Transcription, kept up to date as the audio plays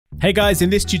Hey guys, in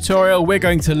this tutorial we're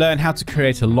going to learn how to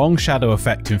create a long shadow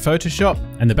effect in Photoshop,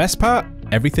 and the best part,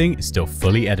 everything is still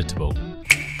fully editable.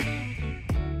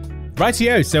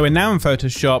 Rightio, so we're now in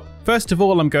Photoshop. First of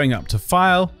all, I'm going up to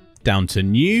File, down to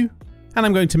New, and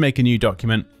I'm going to make a new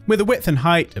document with a width and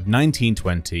height of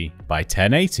 1920 by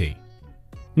 1080.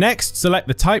 Next, select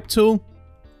the Type tool,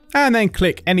 and then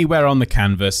click anywhere on the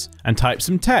canvas and type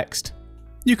some text.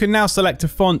 You can now select a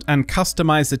font and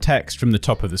customize the text from the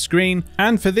top of the screen,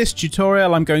 and for this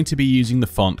tutorial I'm going to be using the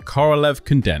font Korolev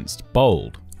Condensed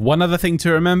Bold. One other thing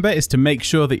to remember is to make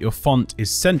sure that your font is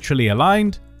centrally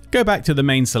aligned. Go back to the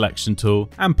main selection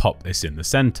tool and pop this in the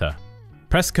center.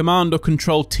 Press Command or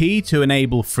Control T to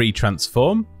enable free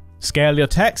transform. Scale your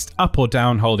text up or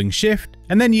down holding Shift,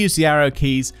 and then use the arrow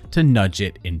keys to nudge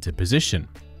it into position.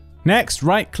 Next,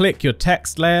 right click your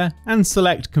text layer and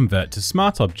select Convert to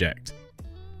Smart Object.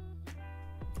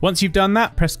 Once you've done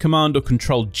that, press Command or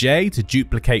Control J to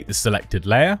duplicate the selected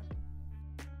layer.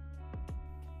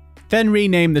 Then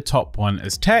rename the top one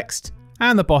as text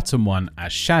and the bottom one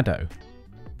as shadow.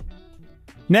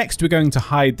 Next, we're going to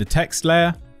hide the text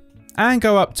layer and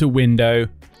go up to Window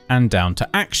and down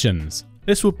to Actions.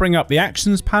 This will bring up the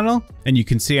Actions panel, and you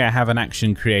can see I have an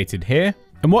action created here.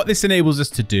 And what this enables us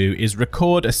to do is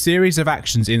record a series of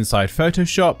actions inside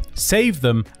Photoshop, save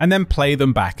them, and then play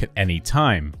them back at any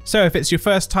time. So if it's your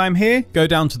first time here, go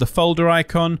down to the folder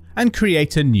icon and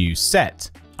create a new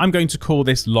set. I'm going to call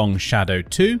this Long Shadow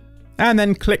 2, and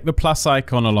then click the plus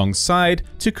icon alongside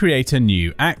to create a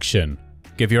new action.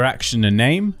 Give your action a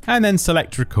name, and then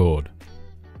select Record.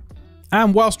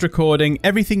 And whilst recording,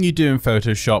 everything you do in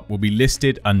Photoshop will be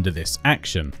listed under this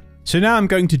action. So now I'm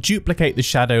going to duplicate the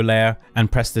shadow layer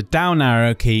and press the down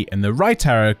arrow key and the right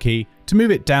arrow key to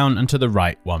move it down and to the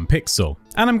right 1 pixel.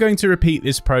 And I'm going to repeat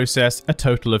this process a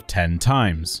total of 10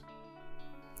 times.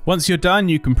 Once you're done,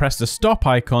 you can press the stop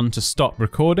icon to stop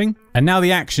recording. And now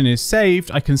the action is saved,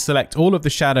 I can select all of the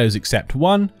shadows except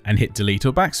one and hit delete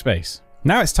or backspace.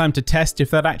 Now it's time to test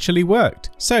if that actually worked.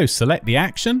 So select the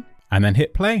action and then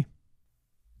hit play.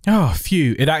 Oh,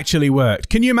 phew, it actually worked.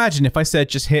 Can you imagine if I said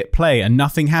just hit play and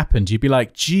nothing happened? You'd be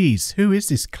like, geez, who is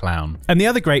this clown? And the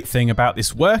other great thing about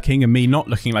this working and me not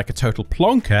looking like a total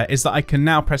plonker is that I can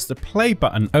now press the play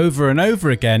button over and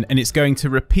over again, and it's going to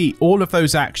repeat all of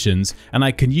those actions, and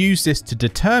I can use this to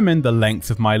determine the length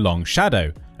of my long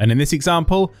shadow. And in this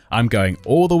example, I'm going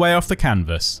all the way off the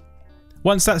canvas.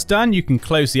 Once that's done, you can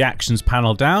close the actions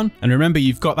panel down, and remember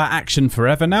you've got that action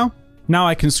forever now. Now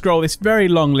I can scroll this very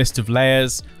long list of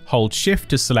layers, hold Shift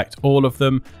to select all of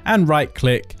them, and right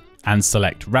click and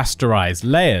select Rasterize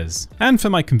Layers. And for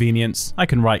my convenience, I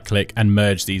can right click and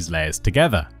merge these layers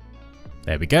together.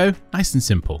 There we go, nice and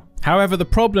simple. However, the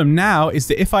problem now is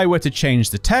that if I were to change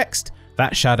the text,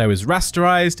 that shadow is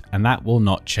rasterized and that will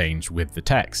not change with the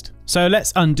text. So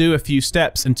let's undo a few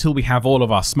steps until we have all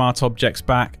of our smart objects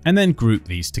back, and then group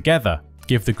these together.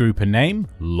 Give the group a name,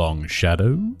 Long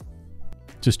Shadow.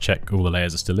 Just check all the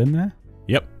layers are still in there.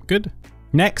 Yep, good.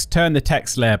 Next, turn the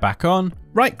text layer back on,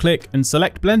 right click and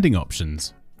select blending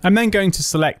options. I'm then going to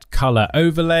select color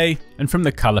overlay, and from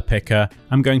the color picker,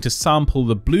 I'm going to sample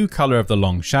the blue color of the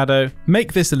long shadow,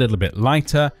 make this a little bit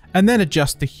lighter, and then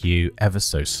adjust the hue ever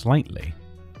so slightly.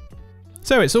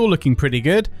 So it's all looking pretty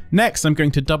good. Next, I'm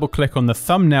going to double click on the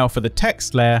thumbnail for the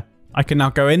text layer. I can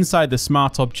now go inside the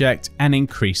smart object and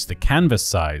increase the canvas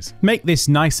size. Make this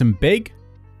nice and big.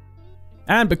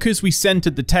 And because we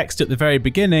centered the text at the very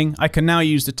beginning, I can now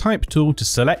use the Type tool to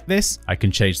select this. I can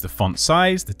change the font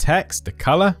size, the text, the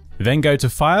color, then go to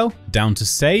File, down to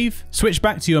Save, switch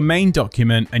back to your main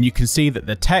document, and you can see that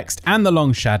the text and the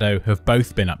long shadow have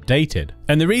both been updated.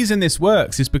 And the reason this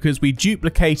works is because we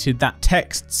duplicated that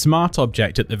text smart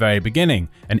object at the very beginning,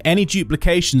 and any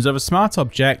duplications of a smart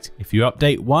object, if you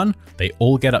update one, they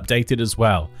all get updated as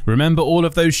well. Remember all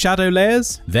of those shadow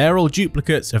layers? They're all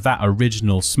duplicates of that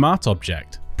original smart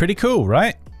object. Pretty cool,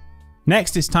 right?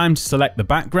 Next, it's time to select the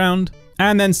background,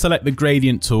 and then select the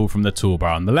gradient tool from the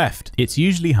toolbar on the left. It's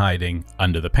usually hiding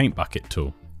under the paint bucket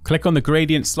tool. Click on the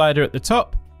gradient slider at the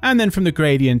top, and then from the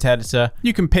gradient editor,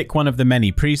 you can pick one of the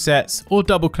many presets or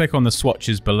double click on the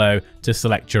swatches below to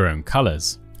select your own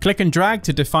colors. Click and drag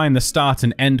to define the start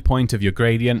and end point of your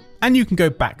gradient, and you can go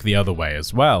back the other way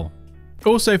as well.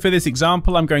 Also for this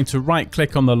example, I'm going to right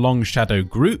click on the long shadow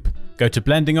group, go to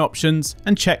blending options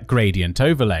and check gradient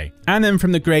overlay. And then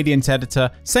from the gradient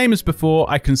editor, same as before,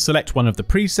 I can select one of the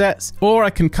presets, or I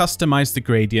can customize the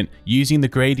gradient using the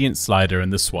gradient slider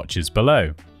and the swatches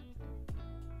below.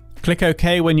 Click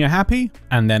OK when you're happy,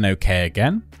 and then OK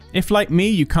again. If like me,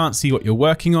 you can't see what you're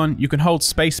working on, you can hold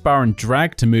spacebar and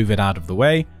drag to move it out of the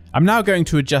way. I'm now going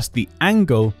to adjust the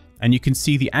angle and you can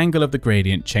see the angle of the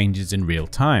gradient changes in real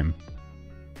time.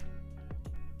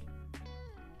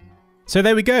 So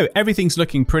there we go, everything's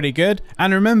looking pretty good.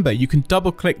 And remember, you can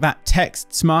double click that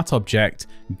text smart object,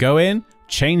 go in,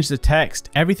 change the text,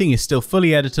 everything is still fully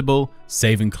editable,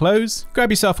 save and close, grab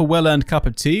yourself a well-earned cup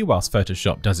of tea whilst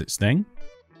Photoshop does its thing.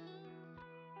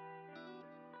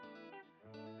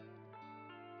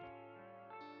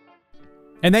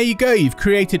 And there you go, you've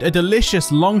created a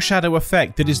delicious long shadow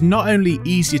effect that is not only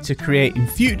easier to create in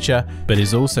future, but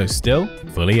is also still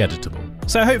fully editable.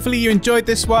 So hopefully you enjoyed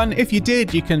this one. If you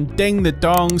did, you can ding the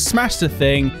dong, smash the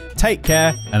thing, take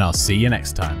care, and I'll see you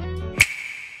next time.